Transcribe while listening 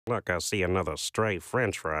Look, I see another stray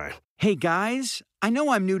french fry. Hey guys, I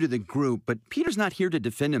know I'm new to the group, but Peter's not here to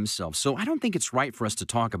defend himself, so I don't think it's right for us to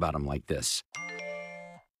talk about him like this.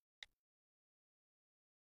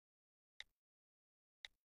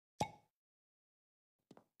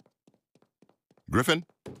 Griffin,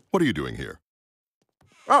 what are you doing here?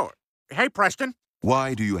 Oh, hey, Preston.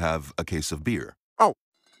 Why do you have a case of beer?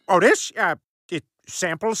 This? It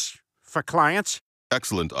samples for clients.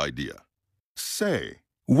 Excellent idea. Say,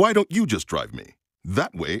 why don't you just drive me?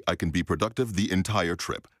 That way I can be productive the entire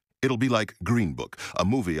trip. It'll be like Green Book, a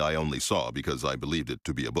movie I only saw because I believed it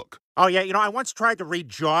to be a book. Oh, yeah, I once tried to read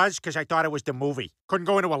Jaws because I thought it was the movie. Couldn't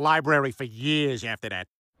go into a library for years after that.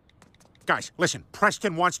 Guys, listen,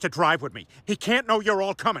 Preston wants to drive with me. He can't know you're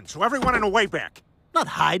all coming, so everyone on the way back. Not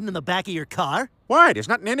hiding in the back of your car. Why? There's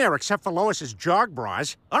nothing in there except for Lois's jog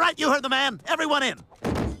bras. All right, you heard the man. Everyone in.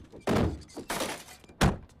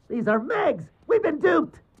 These are Megs. We've been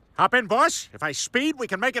duped. Hop in, boss. If I speed, we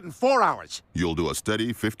can make it in 4 hours. You'll do a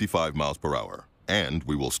steady 55 miles per hour, and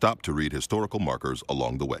we will stop to read historical markers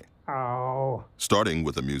along the way. Oh. Starting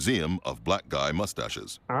with a museum of black guy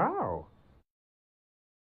mustaches. Oh.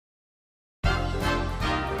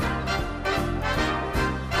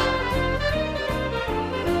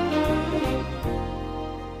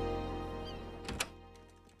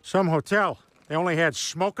 Some hotel. They only had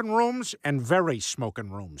smoking rooms and very smoking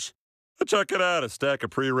rooms. Check it out, a stack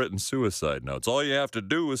of pre-written suicide notes. All you have to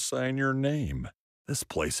do is sign your name. This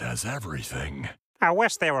place has everything. I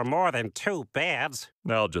wish there were more than 2 beds.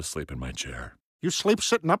 I'll just sleep in my chair. You sleep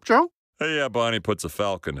sitting up, Joe? Hey, yeah, Bonnie puts a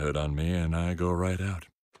falcon hood on me and I go right out.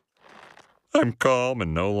 I'm calm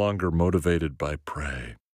and no longer motivated by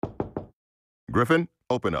prey. Griffin,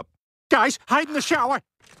 open up. Guys, hide in the shower.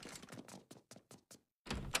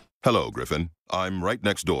 Hello, Griffin. I'm right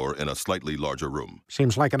next door in a slightly larger room.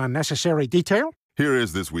 Seems like an unnecessary detail. Here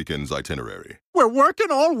is this weekend's itinerary. We're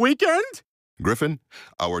working all weekend? Griffin,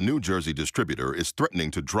 our New Jersey distributor is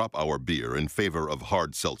threatening to drop our beer in favor of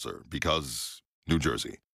hard seltzer because, New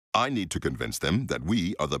Jersey. I need to convince them that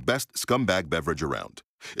we are the best scumbag beverage around.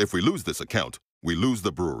 If we lose this account, we lose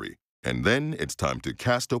the brewery. And then it's time to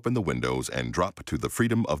cast open the windows and drop to the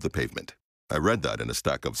freedom of the pavement. I read that in a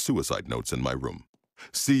stack of suicide notes in my room.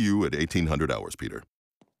 See you at 1800 hours, Peter.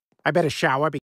 I better shower